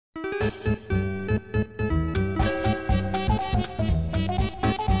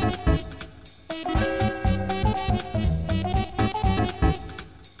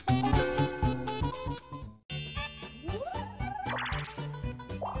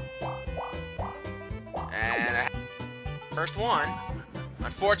And first one.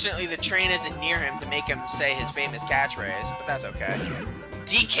 Unfortunately, the train isn't near him to make him say his famous catchphrase, but that's okay.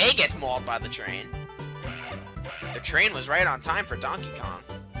 DK gets mauled by the train. The train was right on time for Donkey Kong.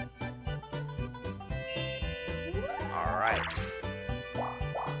 Alright.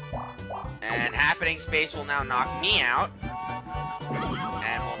 And Happening Space will now knock me out.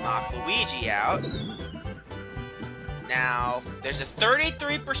 And will knock Luigi out. Now, there's a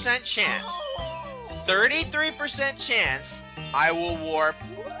 33% chance. 33% chance I will warp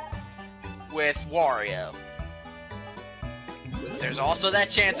with Wario. There's also that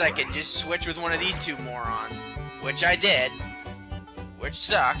chance I can just switch with one of these two morons, which I did, which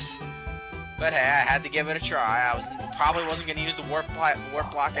sucks. But hey, I had to give it a try. Probably wasn't going to use the warp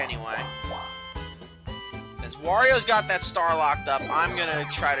block anyway. Since Wario's got that star locked up, I'm going to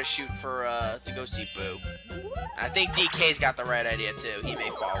try to shoot for to go see Boo. And I think DK's got the right idea too. He may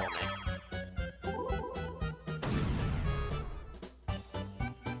follow me.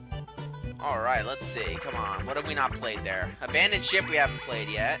 Alright, let's see. Come on. What have we not played there? Abandoned Ship we haven't played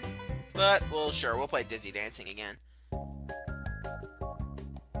yet. But, well, sure. We'll play Dizzy Dancing again.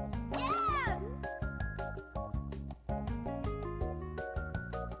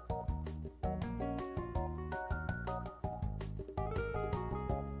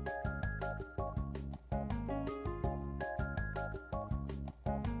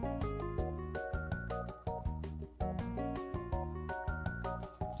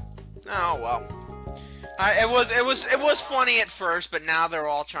 Oh well. It was funny at first, but now they're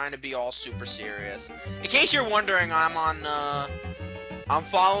all trying to be all super serious. In case you're wondering, I'm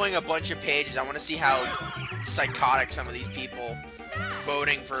following a bunch of pages. I want to see how psychotic some of these people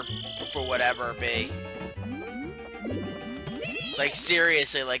voting for whatever be. Like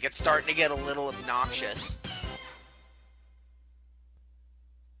seriously, like it's starting to get a little obnoxious.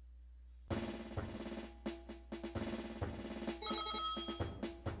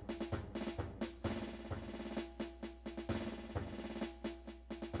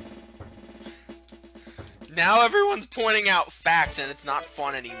 Now everyone's pointing out facts and it's not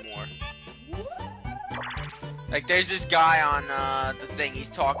fun anymore. Like there's this guy on the thing, he's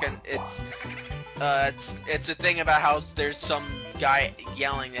talking, it's a thing about how there's some guy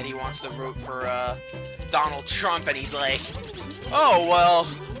yelling that he wants to root for Donald Trump, and he's like, oh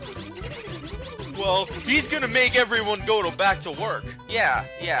well he's gonna make everyone go back to work. Yeah,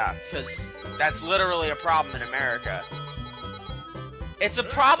 because that's literally a problem in America. It's a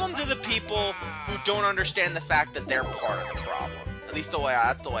problem to the people who don't understand the fact that they're part of the problem. At least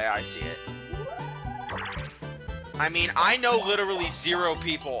that's the way I see it. I mean, I know literally 0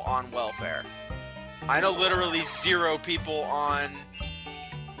 people on welfare. I know literally 0 people on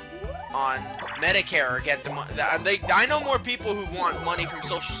Medicare get the money. I know more people who want money from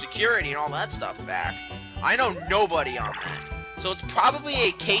Social Security and all that stuff back. I know nobody on that. So it's probably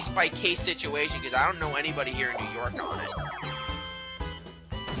a case-by-case situation because I don't know anybody here in New York on it.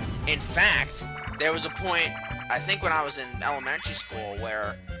 In fact, there was a point, I think when I was in elementary school,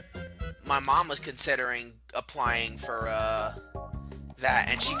 where my mom was considering applying for that,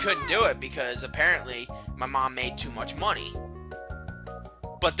 and she couldn't do it because apparently my mom made too much money.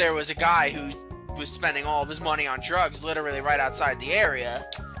 But there was a guy who was spending all of his money on drugs literally right outside the area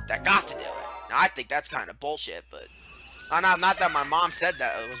that got to do it. Now, I think that's kind of bullshit, but... not that my mom said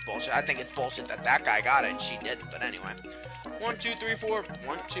that it was bullshit. I think it's bullshit that that guy got it and she didn't, but anyway. 1, 2, 3, 4.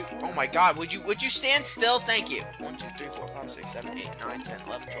 1, 2. Oh my god, would you stand still? Thank you. 1, 2, 3, 4, 5, 6, 7, 8, 9, 10,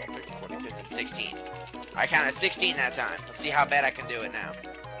 11, 12, 13, 14, 15, 16. I counted 16 that time. Let's see how bad I can do it now.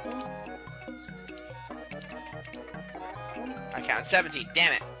 I counted 17.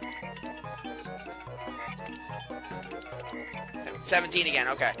 Damn it. 17 again.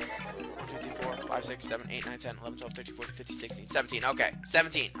 Okay. 1, 2, 3, 4, 5, 6, 7, 8, 9, 10, 11, 12, 13, 14, 15, 16, 17. Okay.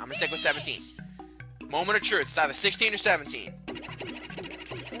 17. I'm gonna stick with 17. Moment of truth. It's either 16 or 17.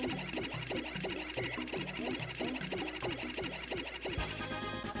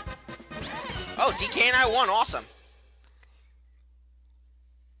 Oh, DK and I won. Awesome.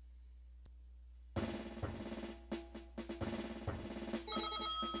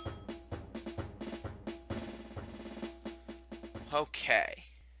 Okay.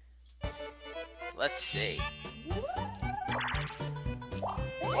 Let's see.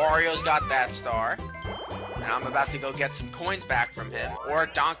 Wario's got that star. And I'm about to go get some coins back from him, or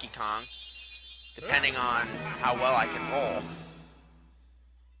Donkey Kong, depending on how well I can roll.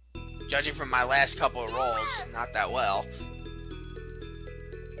 Judging from my last couple of rolls, not that well.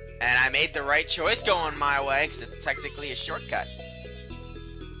 And I made the right choice going my way, because it's technically a shortcut.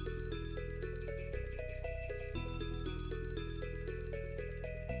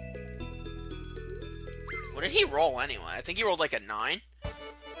 What did he roll anyway? I think he rolled like a 9.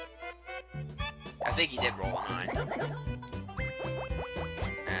 I think he did roll a 9.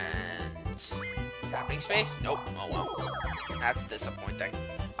 And... happening space? Nope. Oh well. That's disappointing.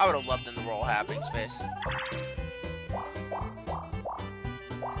 I would have loved him to roll happening space.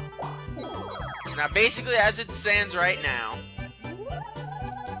 So now basically as it stands right now...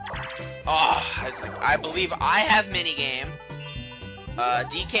 oh, I believe I have minigame.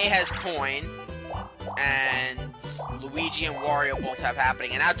 DK has coin. And Luigi and Wario both have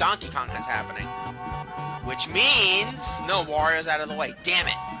happening. And now Donkey Kong has happening. Which means... no, Wario's out of the way. Damn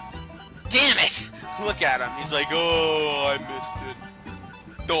it. Damn it! Look at him. He's like, oh, I missed it.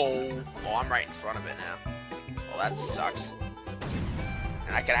 Oh. Oh, I'm right in front of it now. Well, that sucks.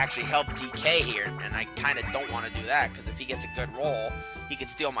 And I can actually help DK here. And I kind of don't want to do that. Because if he gets a good roll, he can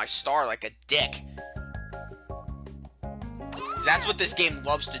steal my star like a dick. That's what this game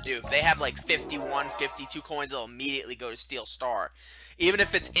loves to do. If they have like 51, 52 coins, they'll immediately go to steal star. Even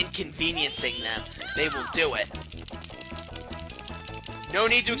if it's inconveniencing them, they will do it. No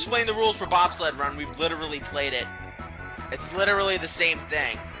need to explain the rules for Bobsled Run. We've literally played it. It's literally the same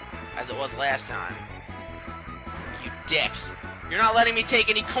thing as it was last time. You dicks. You're not letting me take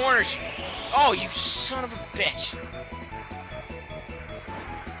any corners. Oh, you son of a bitch.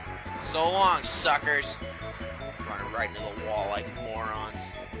 So long, suckers. Running right into the wall like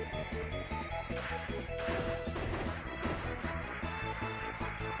morons.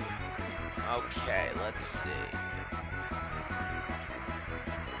 Okay, let's see.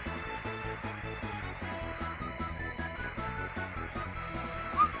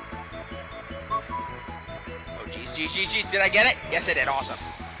 Oh, jeez. Did I get it? Yes, I did. Awesome.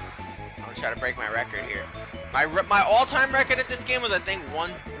 I'm gonna try to break my record here. My all-time record at this game was, I think,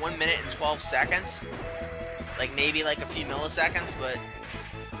 1 minute and 12 seconds. Like, maybe, like, a few milliseconds, but...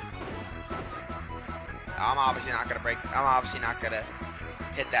 I'm obviously not gonna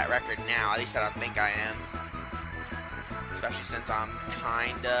hit that record now. At least I don't think I am. Especially since I'm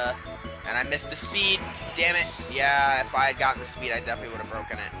kinda... and I missed the speed. Damn it. Yeah, if I had gotten the speed, I definitely would have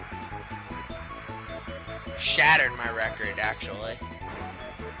broken it. Shattered my record, actually.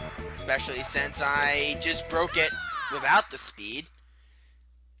 Especially since I just broke it without the speed.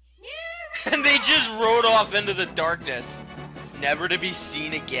 And they just rode off into the darkness, never to be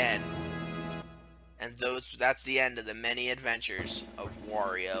seen again. And that's the end of the many adventures of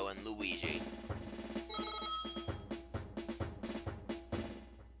Wario and Luigi.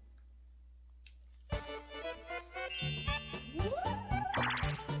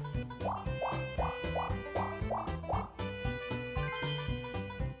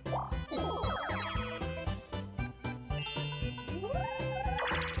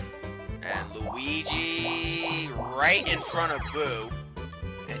 And Luigi right in front of Boo.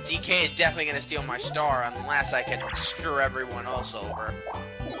 And DK is definitely going to steal my star unless I can screw everyone else over.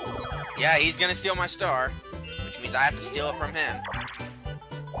 Yeah, he's going to steal my star, which means I have to steal it from him.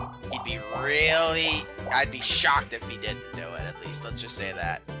 He'd be really... I'd be shocked if he didn't do it, at least. Let's just say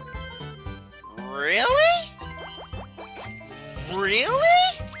that. Really?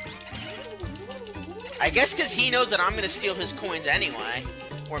 Really? I guess because he knows that I'm going to steal his coins anyway.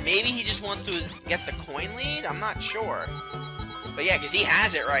 Or maybe he just wants to get the coin lead? I'm not sure. But yeah, because he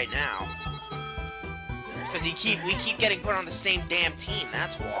has it right now. Because we keep getting put on the same damn team,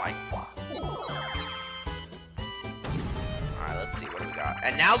 that's why. Alright, let's see, what do we got?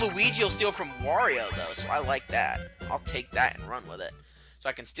 And now Luigi will steal from Wario, though, so I like that. I'll take that and run with it. So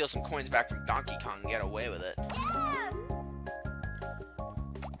I can steal some coins back from Donkey Kong and get away with it.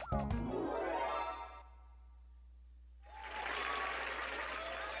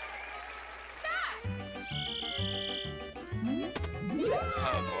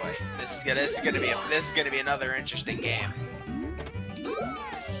 Oh boy, this is gonna be another interesting game.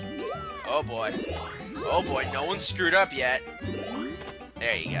 Oh boy, no one's screwed up yet.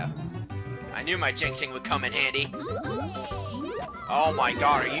 There you go. I knew my jinxing would come in handy. Oh my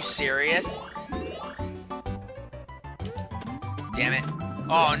god, are you serious? Damn it.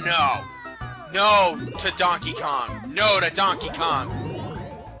 Oh no. No to Donkey Kong. No to Donkey Kong.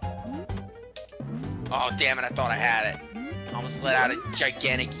 Oh damn it, I thought I had it. Almost let out a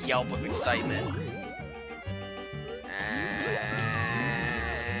gigantic yelp of excitement.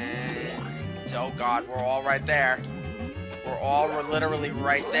 And... oh god, we're all right there. We're literally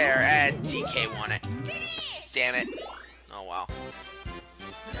right there, and DK won it. Damn it. Oh well.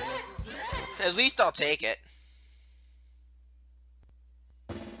 At least I'll take it.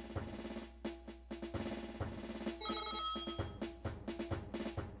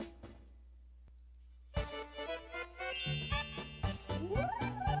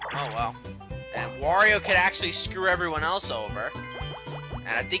 Oh well. And Wario could actually screw everyone else over. And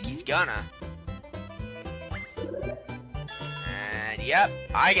I think he's gonna. And yep,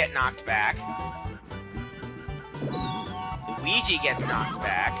 I get knocked back. Luigi gets knocked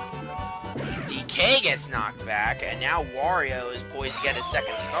back. DK gets knocked back. And now Wario is poised to get his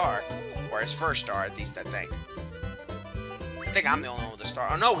second star. Or his first star, at least I think. I think I'm the only one with a star.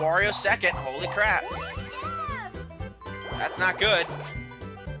 Oh no, Wario's second. Holy crap. That's not good.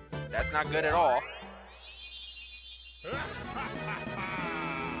 That's not good at all.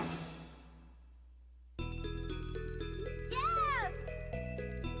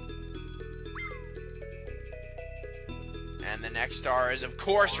 And the next star is, of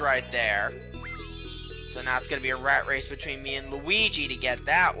course, right there. So now it's going to be a rat race between me and Luigi to get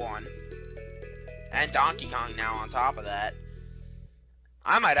that one. And Donkey Kong now on top of that.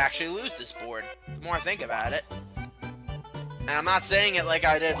 I might actually lose this board, the more I think about it. And I'm not saying it like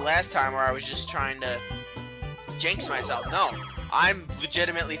I did last time where I was just trying to jinx myself. No, I'm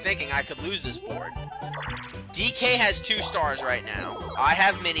legitimately thinking I could lose this board. DK has 2 stars right now. I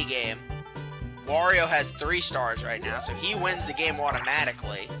have minigame. Wario has 3 stars right now, so he wins the game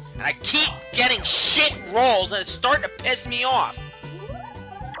automatically. And I keep getting shit rolls, and it's starting to piss me off.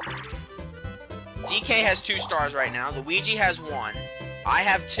 DK has 2 stars right now. Luigi has 1. I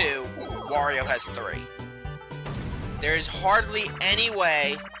have 2. Wario has 3. There's hardly any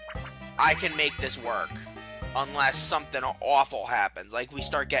way I can make this work. Unless something awful happens. Like we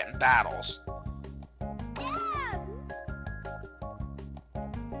start getting battles.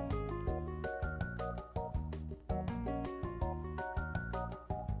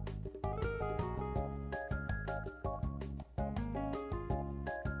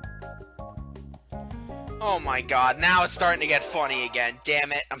 Oh my god, now it's starting to get funny again.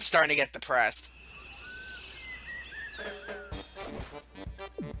 Damn it, I'm starting to get depressed.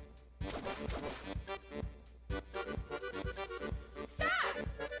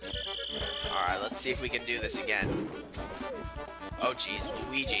 Alright, let's see if we can do this again. Oh jeez,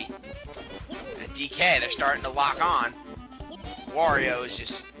 Luigi. And DK, they're starting to lock on. Wario is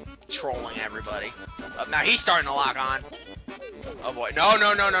just trolling everybody. Now he's starting to lock on. Oh boy, no,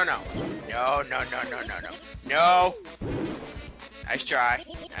 no, no, no, no. No, no, no, no, no, no. No! Nice try.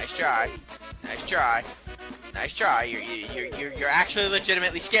 Nice try. Nice try. Nice try. You're actually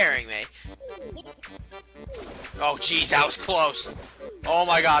legitimately scaring me. Oh, jeez, that was close. Oh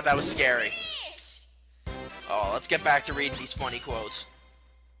my god, that was scary. Oh, let's get back to reading these funny quotes.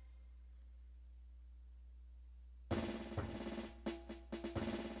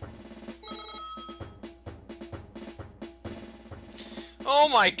 Oh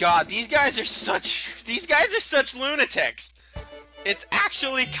my god, these guys are such lunatics. It's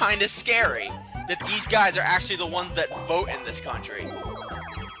actually kind of scary that these guys are actually the ones that vote in this country.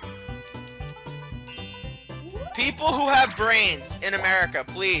 People who have brains in America,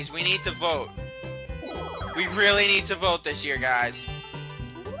 please, we need to vote. We really need to vote this year, guys.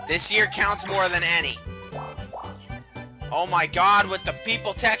 This year counts more than any. Oh my god, with the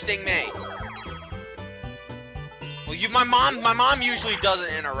people texting me. Well, my mom usually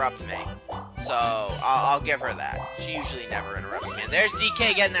doesn't interrupt me. So, I'll give her that. She usually never interrupts me. And there's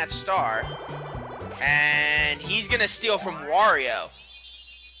DK getting that star. And he's gonna steal from Wario.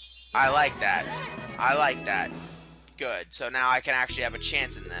 I like that. I like that. Good. So now I can actually have a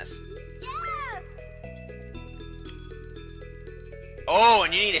chance in this. Oh,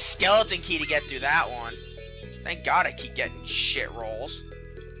 and you need a skeleton key to get through that one. Thank God I keep getting shit rolls.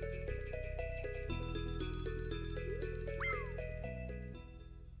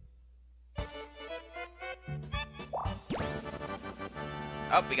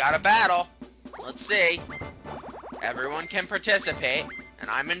 Oh, we got a battle. Let's see. Everyone can participate. And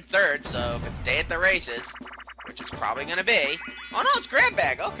I'm in third, so if it's day at the races, which it's probably going to be. Oh no, it's grab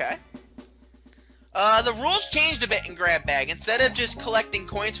bag. Okay. The rules changed a bit in grab bag. Instead of just collecting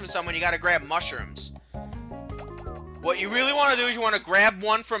coins from someone, you got to grab mushrooms. What you really want to do is you want to grab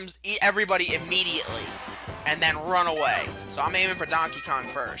one from everybody immediately. And then run away. So I'm aiming for Donkey Kong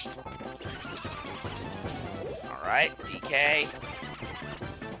first. Alright, DK.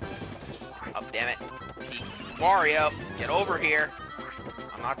 Oh, damn it. Wario, get over here.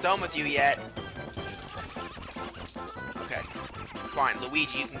 I'm not done with you yet. Okay. Fine,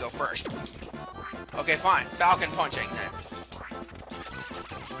 Luigi, you can go first. Okay, fine. Falcon punching, then.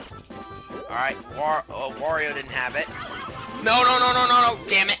 Alright, Wario didn't have it. No, no, no, no, no, no!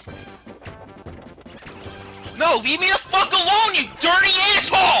 Damn it! No, leave me the fuck alone, you dirty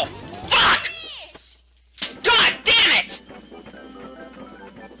asshole! Fuck! God damn it!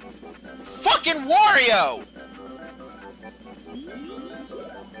 Fucking Wario!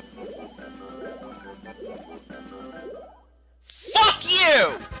 Fuck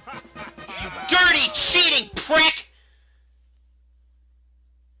you! You dirty, cheating prick!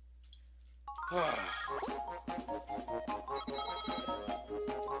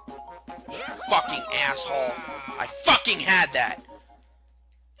 Fucking asshole. I fucking had that.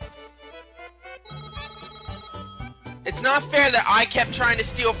 It's not fair that I kept trying to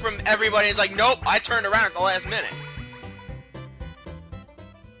steal from everybody. It's like, nope, I turned around at the last minute.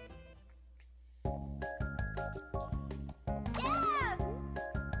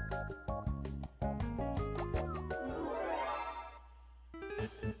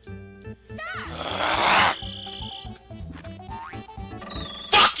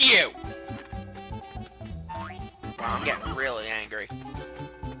 Fuck you! Wow, I'm getting really angry.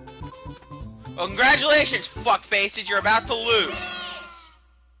 Well, congratulations, fuckfaces, you're about to lose.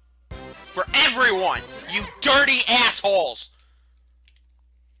 For everyone, you dirty assholes!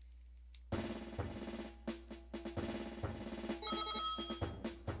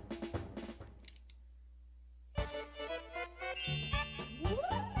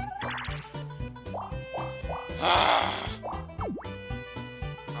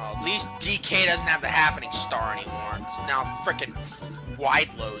 Oh, at least DK doesn't have the happening star anymore. It's now frickin' wide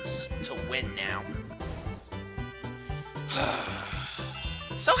loads to win now.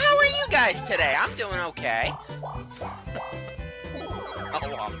 So how are you guys today? I'm doing okay.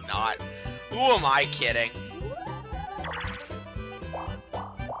 Oh, I'm not. Who am I kidding?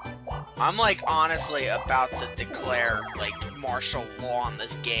 I'm like honestly about to declare like martial law on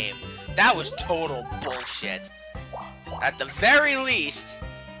this game. That was total bullshit. At the very least,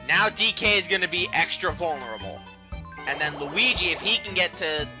 now DK is going to be extra vulnerable. And then Luigi, if he can get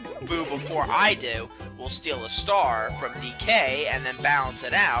to Boo before I do, will steal a star from DK and then balance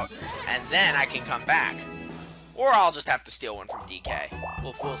it out, and then I can come back. Or I'll just have to steal one from DK.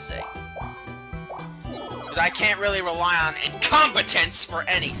 We'll see. Because I can't really rely on incompetence for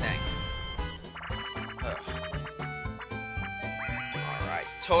anything. Alright,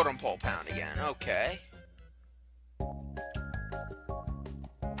 totem pole pound again. Okay.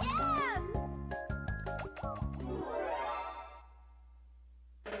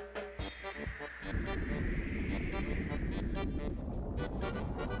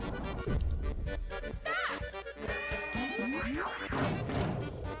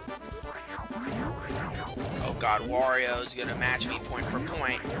 Oh god, Wario's gonna match me point for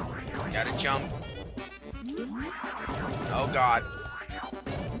point. Gotta jump. Oh god.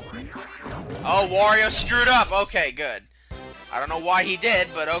 Oh, Wario screwed up. Okay, good. I don't know why he did,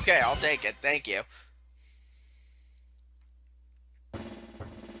 but okay, I'll take it. Thank you.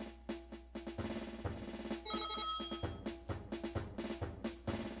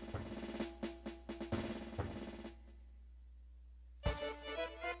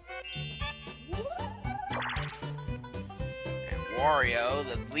 Wario,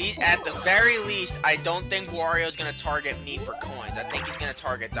 at the very least, I don't think Wario's gonna target me for coins. I think he's gonna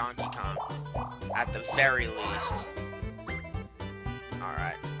target Donkey Kong. At the very least.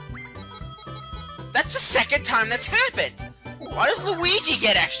 Alright. That's the second time that's happened! Why does Luigi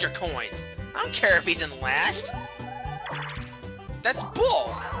get extra coins? I don't care if he's in last. That's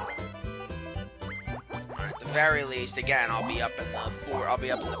bull! Alright, at the very least, again, I'll be up in the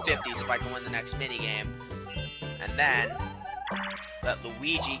 50s if I can win the next minigame. And then let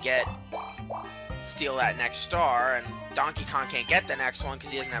Luigi steal that next star, and Donkey Kong can't get the next one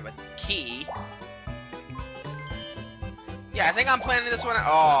because he doesn't have a key. Yeah, I think I'm planning this one.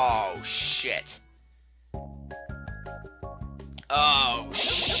 Oh, shit. Oh,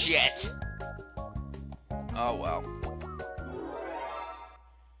 shit. Oh, well.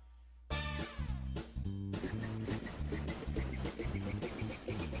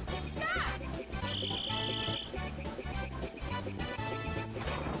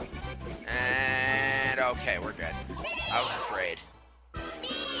 And okay, we're good. I was afraid.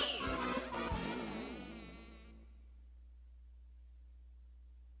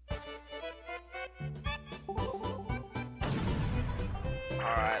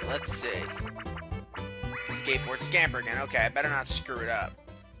 Alright, let's see. Skateboard scamper again. Okay, I better not screw it up.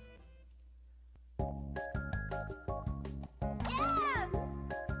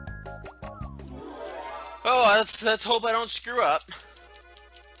 Oh, let's hope I don't screw up.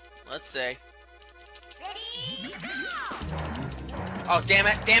 Let's see. Oh, damn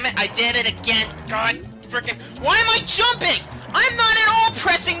it, I did it again. God, frickin', why am I jumping? I'm not at all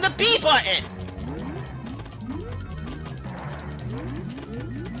pressing the B button.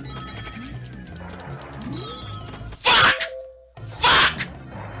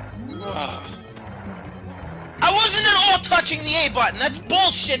 touching the A button. That's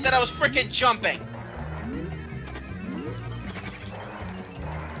bullshit that I was freaking jumping.